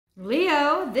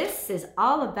Leo, this is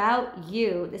all about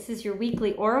you. This is your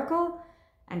weekly oracle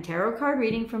and tarot card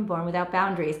reading from Born Without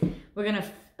Boundaries. We're going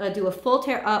to do a full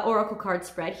oracle card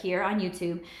spread here on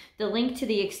YouTube. The link to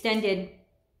the extended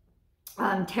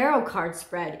tarot card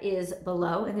spread is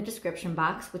below in the description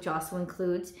box, which also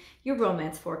includes your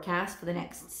romance forecast for the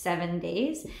next 7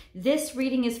 days. This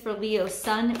reading is for Leo's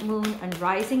sun, moon, and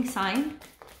rising sign.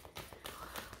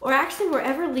 Or actually,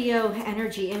 wherever Leo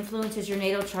energy influences your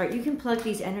natal chart, you can plug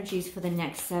these energies for the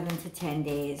next 7 to 10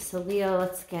 days. So Leo,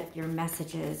 let's get your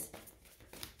messages.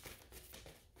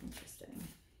 Interesting.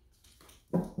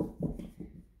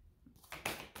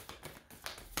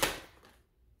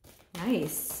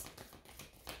 Nice.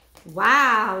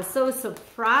 Wow, so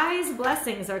surprise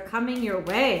blessings are coming your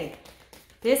way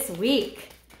this week.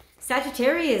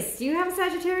 Sagittarius, do you have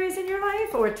Sagittarius in your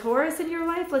life or Taurus in your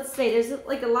life? Let's say there's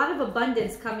like a lot of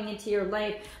abundance coming into your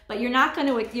life, but you're not going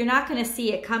to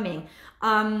see it coming.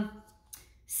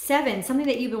 7, something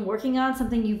that you've been working on,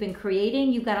 something you've been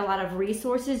creating. You've got a lot of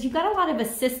resources. You've got a lot of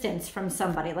assistance from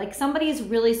somebody. Like somebody is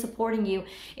really supporting you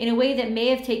in a way that may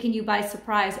have taken you by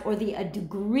surprise, or a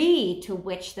degree to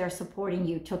which they're supporting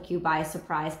you took you by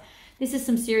surprise. This is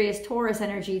some serious Taurus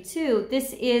energy too.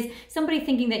 This is somebody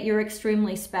thinking that you're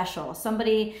extremely special.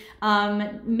 Somebody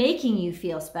making you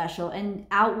feel special and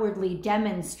outwardly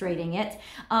demonstrating it.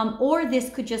 Or this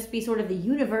could just be sort of the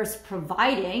universe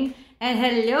providing, and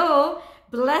hello,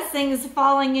 blessings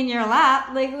falling in your lap.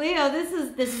 Like Leo, this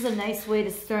is a nice way to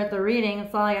start the reading.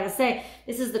 That's all I gotta say.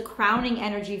 This is the crowning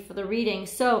energy for the reading.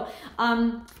 So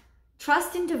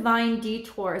trust in divine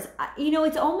detours. You know,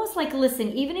 it's almost like,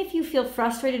 listen, even if you feel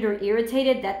frustrated or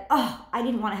irritated that, oh, I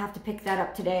didn't want to have to pick that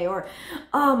up today, or,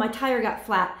 oh, my tire got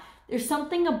flat. There's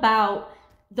something about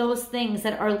those things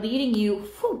that are leading you,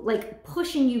 like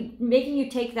pushing you, making you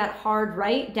take that hard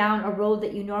right down a road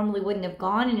that you normally wouldn't have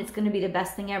gone, and it's going to be the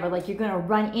best thing ever. Like you're going to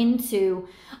run into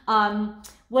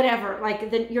whatever,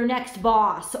 like your next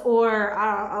boss, or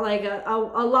like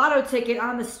a lotto ticket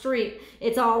on the street.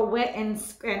 It's all wet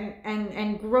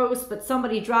and gross, but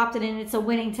somebody dropped it and it's a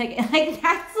winning ticket. Like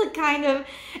that's the kind of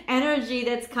energy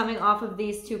that's coming off of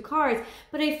these two cards.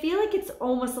 But I feel like it's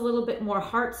almost a little bit more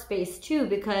heart space too,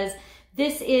 because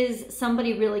this is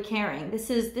somebody really caring. This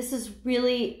is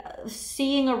really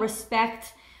seeing a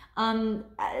respect,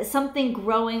 something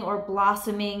growing or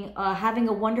blossoming, having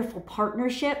a wonderful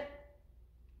partnership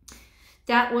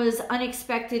that was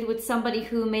unexpected with somebody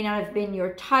who may not have been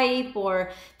your type, or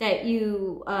that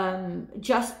you are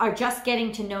just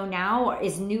getting to know now, or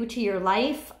is new to your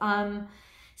life.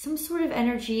 Some sort of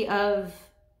energy of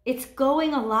it's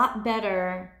going a lot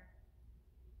better.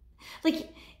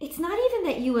 Like, it's not even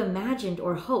that you imagined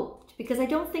or hoped, because I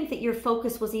don't think that your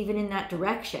focus was even in that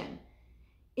direction.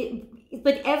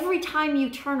 But every time you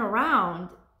turn around,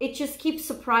 it just keeps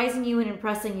surprising you and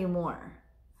impressing you more.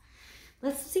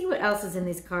 Let's see what else is in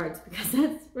these cards, because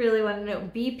that's really what I know.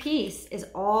 Be peace is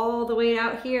all the way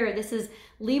out here. This is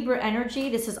Libra energy.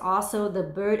 This is also the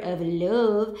bird of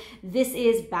love. This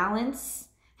is balance,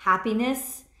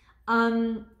 happiness,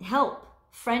 help,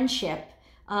 friendship.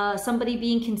 Somebody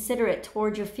being considerate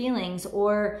towards your feelings,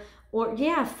 or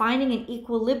yeah, finding an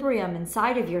equilibrium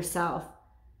inside of yourself.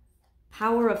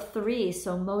 Power of 3,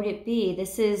 so mote it be.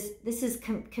 This is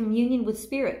communion with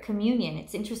spirit, communion.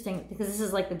 It's interesting because this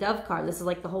is like the dove card. This is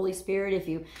like the Holy Spirit if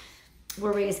you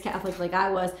were raised Catholic like I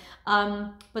was.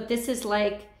 But this is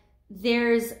like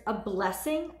there's a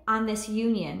blessing on this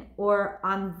union, or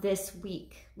on this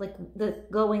week, like the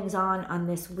goings on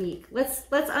this week. Let's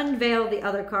unveil the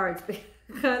other cards.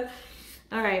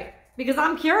 All right, because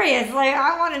I'm curious, like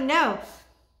I want to know.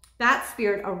 Bat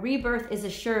spirit, a rebirth is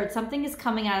assured. Something is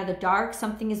coming out of the dark.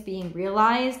 Something is being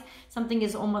realized. Something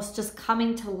is almost just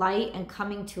coming to light and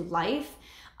coming to life.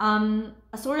 A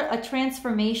sort of a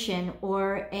transformation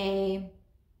or a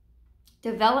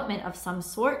development of some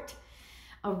sort.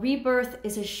 A rebirth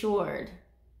is assured.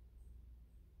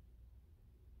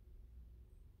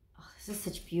 Oh, this is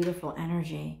such beautiful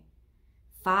energy.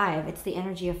 5, it's the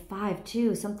energy of 5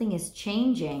 too. Something is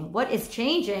changing. What is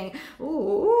changing?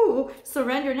 Ooh,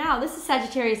 surrender now. This is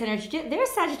Sagittarius energy.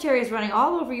 There's Sagittarius running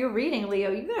all over your reading,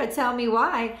 Leo. You gotta tell me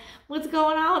why. What's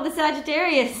going on with the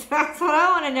Sagittarius? That's what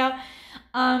I want to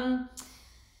know.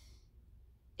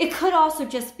 It could also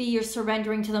just be you're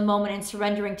surrendering to the moment and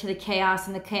surrendering to the chaos,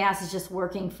 and the chaos is just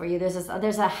working for you. There's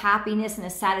a happiness and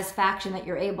a satisfaction that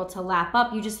you're able to lap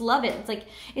up. You just love it.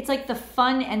 It's like the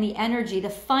fun and the energy. The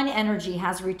fun energy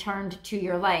has returned to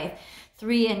your life.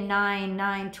 3 and 9,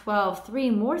 9, 12,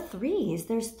 3, more 3s.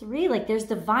 There's 3. Like there's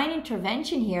divine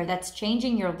intervention here that's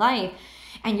changing your life.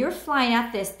 and you're flying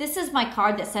at this. This is my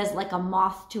card that says like a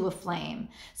moth to a flame.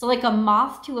 So like a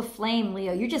moth to a flame,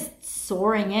 Leo, you're just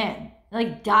soaring in,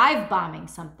 like dive bombing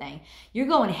something. You're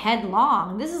going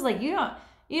headlong. This is like, you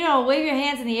don't wave your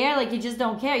hands in the air like you just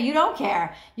don't care. You don't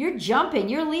care. You're jumping,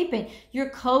 you're leaping, you're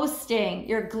coasting,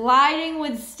 you're gliding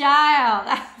with style.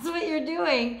 That's what you're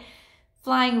doing.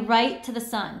 Flying right to the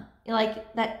sun.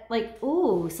 Like that, like,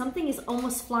 ooh, something is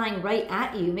almost flying right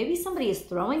at you. Maybe somebody is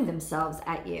throwing themselves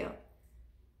at you.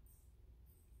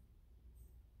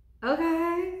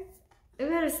 Okay. We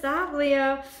better stop,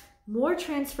 Leo. More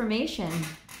transformation.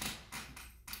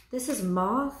 This is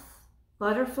moth,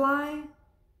 butterfly.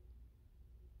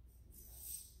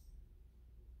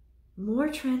 More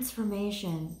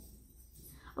transformation.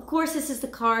 Of course, this is the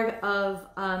card of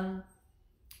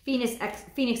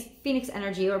Phoenix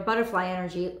energy or butterfly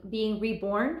energy, being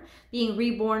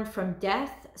reborn from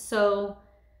death. So,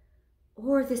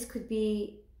 or this could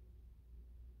be,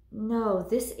 no,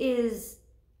 this is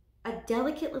a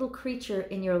delicate little creature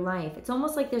in your life. It's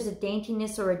almost like there's a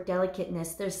daintiness or a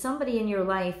delicateness. There's somebody in your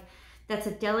life that's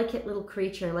a delicate little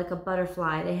creature, like a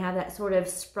butterfly. They have that sort of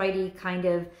spritey kind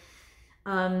of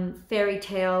fairy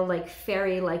tale, like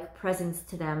fairy-like presence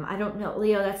to them. I don't know,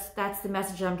 Leo, that's the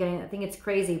message I'm getting. I think it's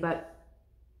crazy, but,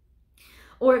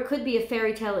 or it could be a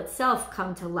fairy tale itself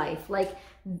come to life. Like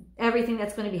everything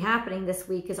that's going to be happening this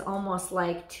week is almost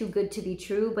like too good to be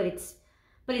true, but it's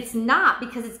not,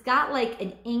 because it's got like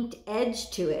an inked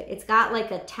edge to it. It's got like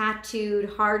a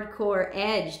tattooed hardcore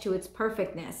edge to its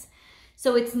perfectness.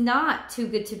 So it's not too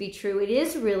good to be true. It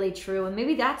is really true. And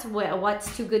maybe that's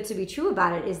what's too good to be true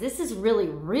about it, is this is really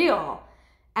real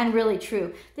and really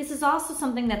true. This is also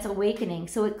something that's awakening.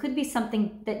 So it could be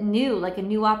something that new, like a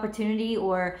new opportunity,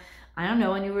 or I don't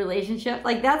know, a new relationship.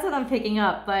 Like that's what I'm picking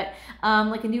up. But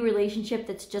like a new relationship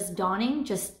that's just dawning,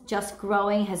 just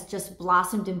growing, has just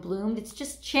blossomed and bloomed. It's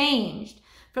just changed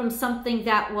from something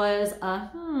that was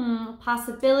a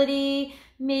possibility,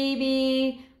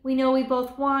 maybe. We know we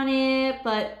both want it,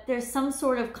 but there's some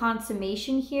sort of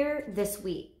consummation here this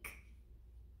week.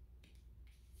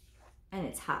 And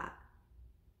it's hot.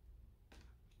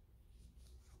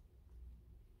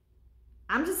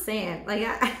 I'm just saying, like,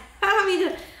 I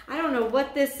don't know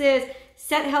what this is.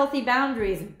 Set healthy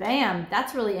boundaries. Bam.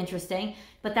 That's really interesting.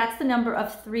 But that's the number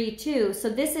of 3 too. So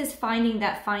this is finding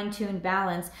that fine-tuned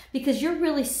balance, because you're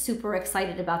really super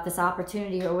excited about this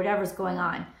opportunity or whatever's going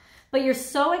on. But you're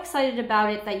so excited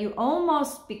about it that you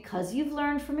almost, because you've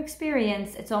learned from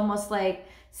experience, it's almost like,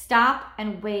 stop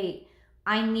and wait.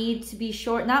 I need to be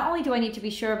sure. Not only do I need to be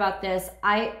sure about this,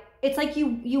 it's like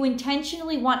you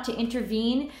intentionally want to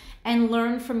intervene and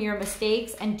learn from your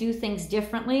mistakes and do things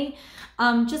differently.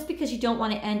 Just because you don't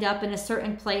want to end up in a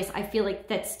certain place, I feel like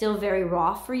that's still very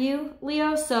raw for you,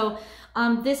 Leo. So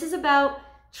this is about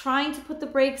trying to put the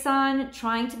brakes on,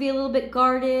 trying to be a little bit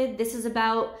guarded. This is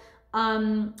about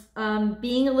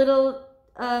being a little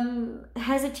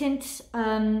hesitant,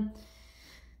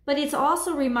 but it's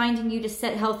also reminding you to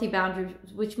set healthy boundaries,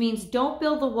 which means don't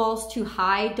build the walls too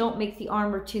high, don't make the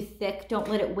armor too thick, don't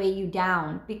let it weigh you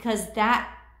down, because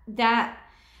that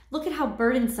look at how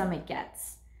burdensome it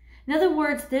gets. In other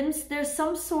words, there's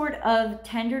some sort of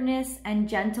tenderness and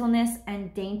gentleness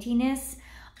and daintiness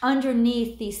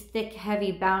underneath these thick,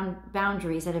 heavy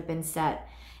boundaries that have been set,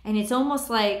 and it's almost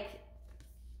like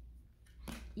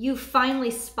you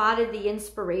finally spotted the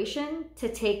inspiration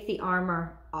to take the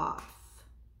armor off.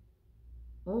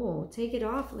 Oh, take it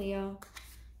off, Leo.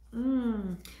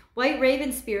 White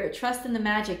Raven Spirit, trust in the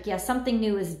magic. Yeah, something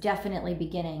new is definitely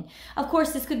beginning. Of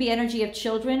course, this could be energy of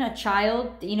children, a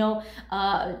child, you know,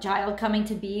 a child coming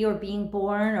to be or being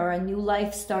born, or a new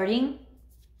life starting.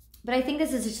 But I think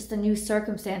this is just a new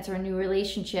circumstance or a new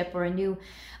relationship or a new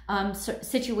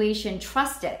situation.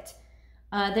 Trust it.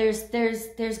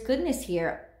 There's goodness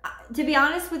here. To be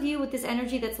honest with you, with this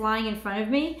energy that's lying in front of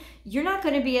me, you're not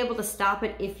going to be able to stop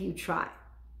it if you try.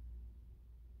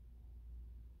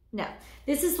 No,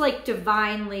 this is like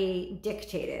divinely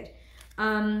dictated.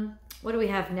 What do we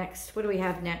have next? What do we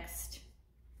have next?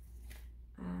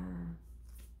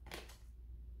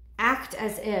 Act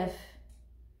as if.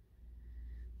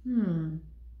 You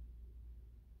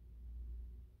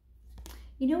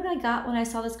know what I got when I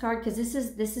saw this card? Because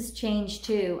this is change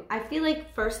too. I feel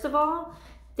like, first of all,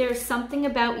 there's something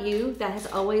about you that has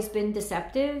always been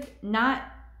deceptive, not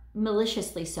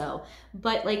maliciously so,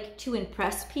 but like to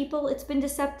impress people, it's been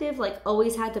deceptive, like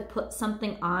always had to put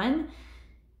something on.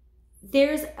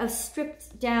 There's a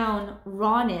stripped down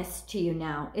rawness to you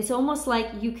now. It's almost like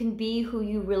you can be who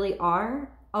you really are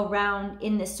around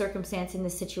in this circumstance, in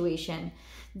this situation.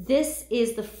 This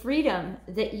is the freedom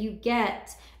that you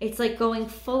get. It's like going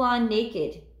full on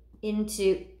naked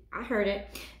into, I heard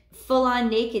it, full on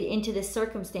naked into this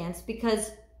circumstance,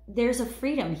 because there's a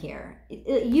freedom here.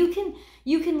 You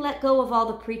can let go of all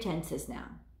the pretenses now.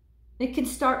 It can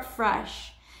start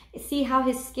fresh. See how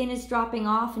his skin is dropping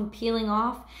off and peeling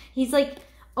off? He's like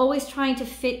always trying to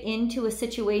fit into a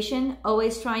situation,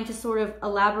 always trying to sort of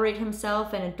elaborate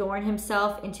himself and adorn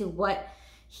himself into what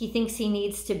he thinks he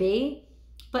needs to be.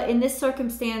 But in this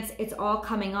circumstance, it's all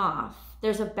coming off.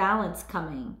 There's a balance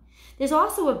coming. There's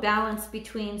also a balance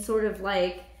between sort of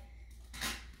like,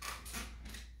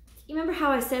 you remember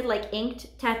how I said like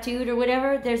inked, tattooed or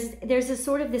whatever? There's a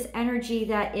sort of this energy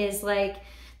that is like,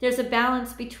 there's a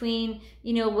balance between,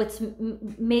 you know, what's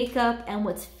makeup and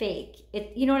what's fake.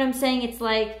 You know what I'm saying? It's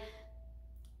like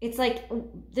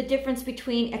the difference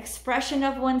between expression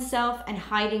of oneself and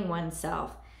hiding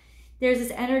oneself. There's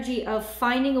this energy of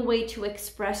finding a way to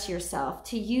express yourself,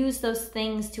 to use those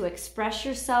things to express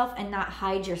yourself and not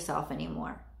hide yourself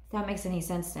anymore. If that makes any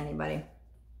sense to anybody.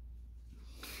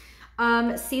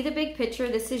 See the big picture.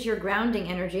 This is your grounding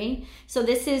energy. So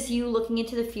this is you looking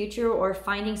into the future or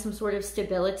finding some sort of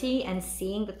stability and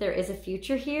seeing that there is a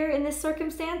future here in this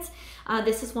circumstance.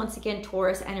 This is once again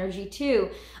Taurus energy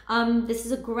too. This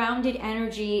is a grounded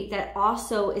energy that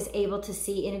also is able to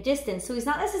see in a distance. So he's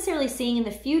not necessarily seeing in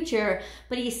the future,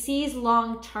 but he sees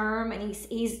long term, and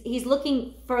he's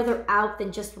looking further out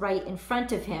than just right in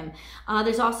front of him.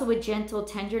 There's also a gentle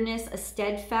tenderness, a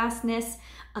steadfastness,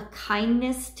 a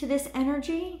kindness to this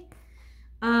energy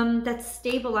that's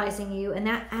stabilizing you, and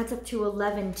that adds up to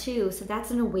 11 too. So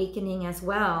that's an awakening as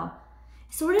well.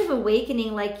 Sort of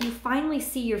awakening, like you finally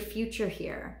see your future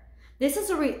here. This is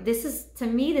to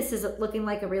me, this is looking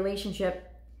like a relationship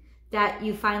that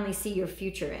you finally see your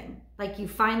future in. Like you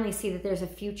finally see that there's a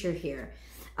future here.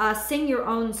 Sing your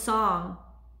own song.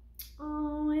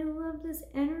 Oh, I love this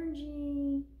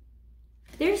energy.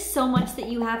 There's so much that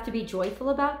you have to be joyful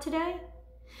about today.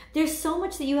 There's so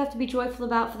much that you have to be joyful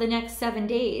about for the next 7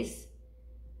 days.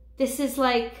 This is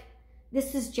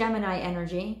Gemini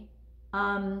energy.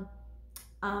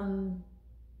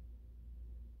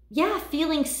 Yeah,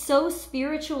 feeling so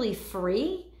spiritually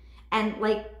free and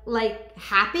like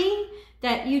happy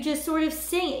that you just sort of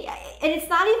sing. And it's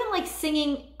not even like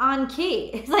singing on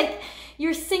key. It's like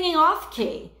you're singing off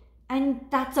key. And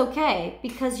that's okay,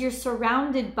 because you're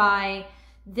surrounded by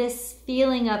this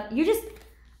feeling of,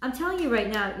 I'm telling you right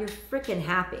now, you're freaking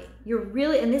happy. You're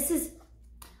really, and this is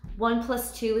 1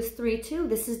 + 2 is 3 too.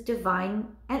 This is divine,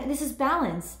 and this is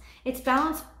balance. It's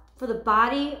balance for the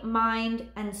body,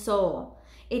 mind, and soul.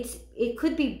 It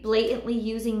could be blatantly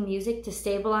using music to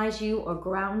stabilize you or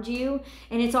ground you.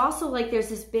 And it's also like there's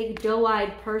this big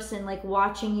doe-eyed person like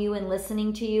watching you and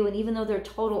listening to you. And even though they're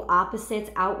total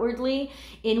opposites outwardly,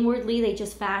 inwardly they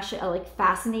just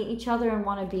fascinate each other and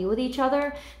want to be with each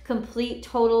other. Complete,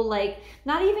 total, like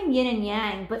not even yin and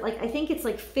yang, but like I think it's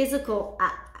like physical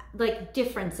like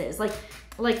differences, like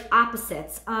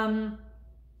opposites.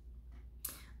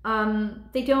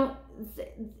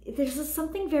 There's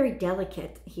something very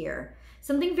delicate here.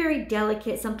 Something very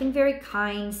delicate, something very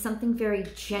kind, something very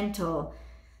gentle.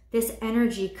 This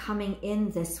energy coming in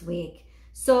this week.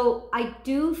 So I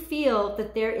do feel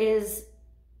that there is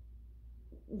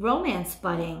romance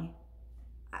budding.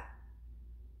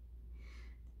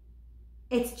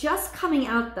 It's just coming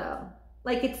out though.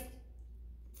 Like it's,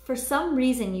 for some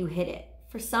reason you hid it.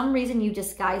 For some reason you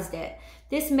disguised it.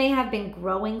 This may have been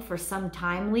growing for some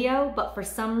time, Leo, but for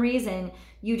some reason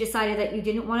you decided that you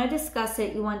didn't want to discuss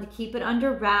it. You wanted to keep it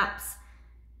under wraps.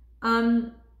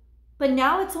 But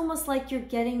now it's almost like you're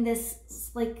getting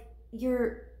this,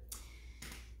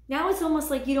 now it's almost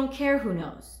like you don't care who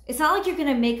knows. It's not like you're going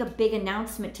to make a big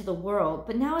announcement to the world,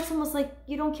 but now it's almost like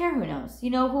you don't care who knows.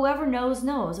 You know, whoever knows,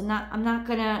 knows. I'm not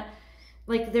going to,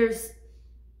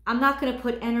 I'm not going to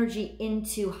put energy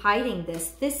into hiding this.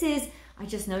 This is, I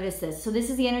just noticed this. So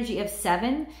this is the energy of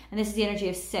 7 and this is the energy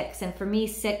of 6. And for me,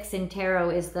 6 in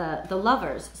tarot is the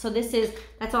lovers. So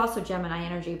that's also Gemini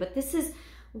energy, but this is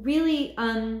really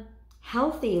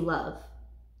healthy love.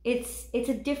 It's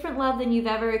a different love than you've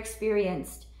ever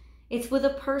experienced. It's with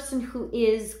a person who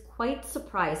is quite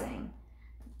surprising.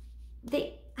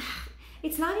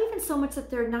 It's not even so much that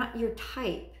they're not your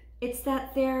type. It's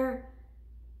that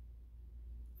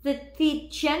the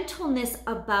gentleness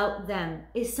about them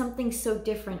is something so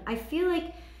different. I feel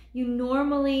like you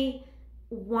normally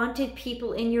wanted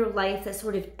people in your life that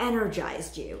sort of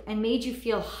energized you and made you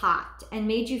feel hot and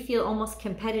made you feel almost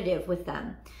competitive with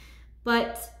them.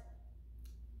 But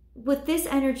with this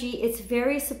energy, it's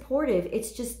very supportive.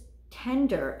 It's just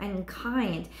tender and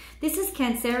kind. This is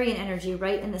Cancerian energy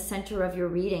right in the center of your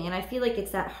reading. And I feel like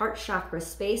it's that heart chakra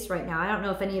space right now. I don't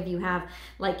know if any of you have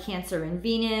like Cancer in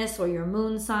Venus or your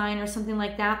moon sign or something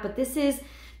like that, but this is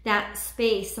that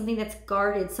space, something that's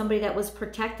guarded, somebody that was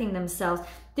protecting themselves.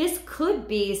 This could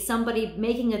be somebody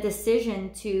making a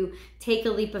decision to take a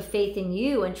leap of faith in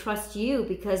you and trust you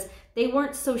because they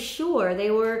weren't so sure.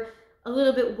 They were a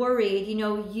little bit worried, you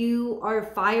know, you are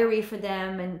fiery for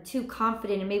them and too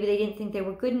confident, and maybe they didn't think they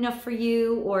were good enough for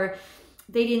you, or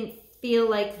they didn't feel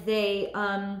like they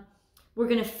were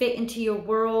going to fit into your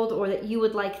world, or that you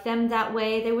would like them that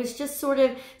way. There was just sort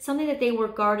of something that they were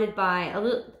guarded by. A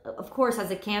little, of course, as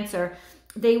a Cancer,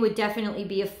 they would definitely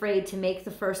be afraid to make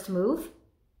the first move.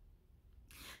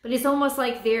 But it's almost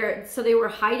like they were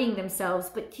hiding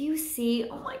themselves. But do you see,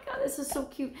 oh my God, this is so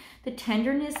cute, the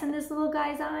tenderness in this little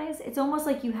guy's eyes? It's almost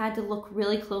like you had to look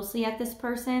really closely at this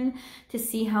person to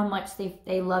see how much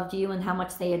they loved you and how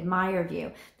much they admired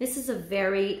you. This is a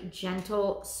very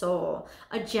gentle soul.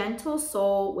 A gentle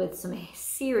soul with some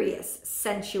serious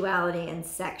sensuality and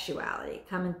sexuality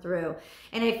coming through.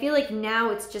 And I feel like now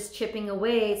it's just chipping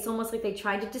away. It's almost like they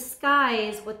tried to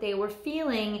disguise what they were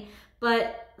feeling,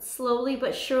 but slowly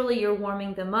but surely you're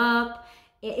warming them up.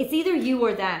 It's either you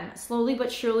or them. Slowly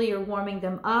but surely you're warming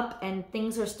them up, and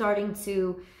things are starting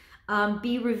to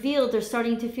be revealed. They're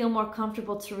starting to feel more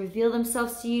comfortable to reveal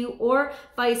themselves to you, or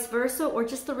vice versa, or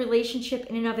just the relationship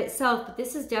in and of itself. But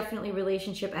this is definitely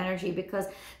relationship energy because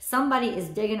somebody is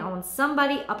digging on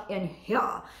somebody up in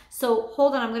here. So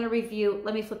hold on, I'm going to review.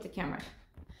 Let me flip the camera.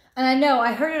 And I know,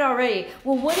 I heard it already.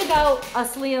 Well, what about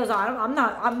us Leos?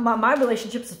 My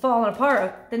relationship's falling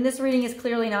apart. Then this reading is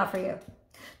clearly not for you.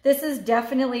 This is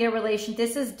definitely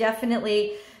this is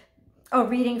definitely a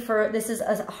reading for, this is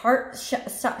a heart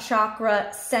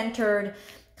chakra centered,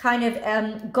 kind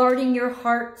of guarding your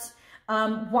heart,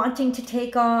 wanting to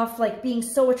take off, like being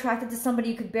so attracted to somebody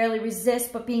you could barely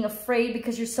resist, but being afraid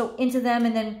because you're so into them,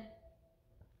 and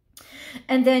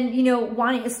then you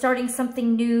know, starting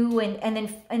something new, and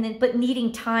then but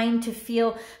needing time to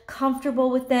feel comfortable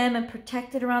with them and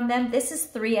protected around them. This is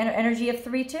energy of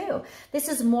 3 too. This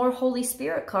is more Holy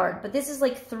Spirit card, but this is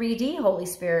like 3D Holy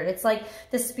Spirit. It's like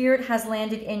the Spirit has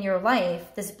landed in your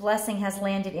life. This blessing has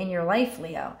landed in your life,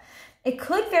 Leo. It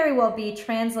could very well be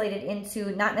translated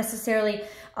into not necessarily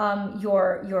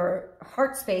your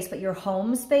heart space, but your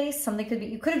home space. Something could be,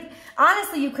 you could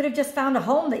have just found a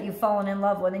home that you've fallen in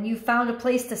love with, and you found a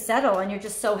place to settle, and you're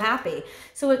just so happy.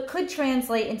 So it could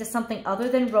translate into something other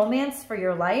than romance for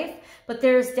your life, but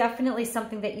there's definitely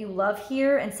something that you love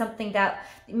here, and something that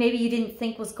maybe you didn't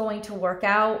think was going to work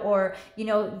out, or, you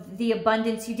know, the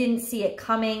abundance, you didn't see it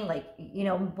coming, like, you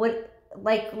know,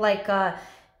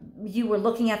 you were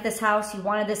looking at this house, you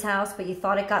wanted this house, but you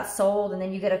thought it got sold, and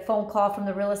then you get a phone call from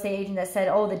the real estate agent that said,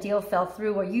 oh, the deal fell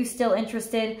through. Are you still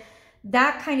interested?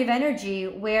 That kind of energy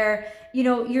where, you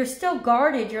know, you're still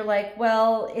guarded. You're like,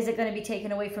 well, is it going to be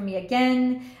taken away from me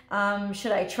again?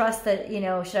 Should I trust that, you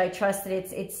know,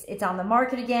 it's on the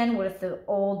market again? What if the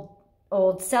old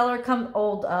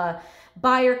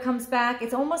buyer comes back?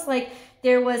 It's almost like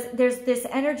there's this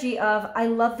energy of, I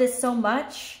love this so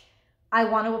much, I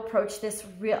want to approach this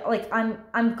like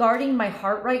I'm guarding my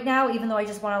heart right now, even though I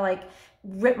just want to like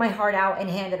rip my heart out and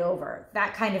hand it over.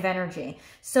 That kind of energy.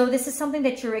 So this is something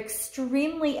that you're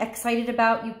extremely excited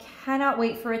about. You cannot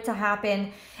wait for it to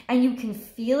happen, and you can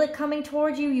feel it coming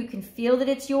towards you. You can feel that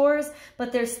it's yours,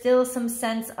 but there's still some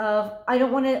sense of, I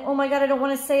don't want to, oh my God, I don't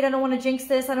want to say it. I don't want to jinx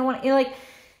this. I don't want to, you know, like,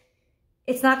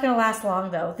 it's not going to last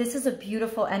long though. This is a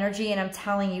beautiful energy, and I'm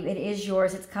telling you, it is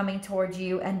yours. It's coming towards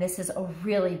you, and this is a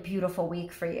really beautiful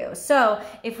week for you. So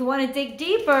if we want to dig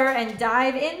deeper and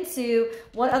dive into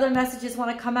what other messages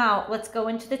want to come out, let's go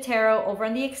into the tarot over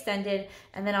in the extended,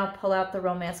 and then I'll pull out the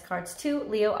romance cards too.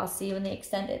 Leo, I'll see you in the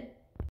extended.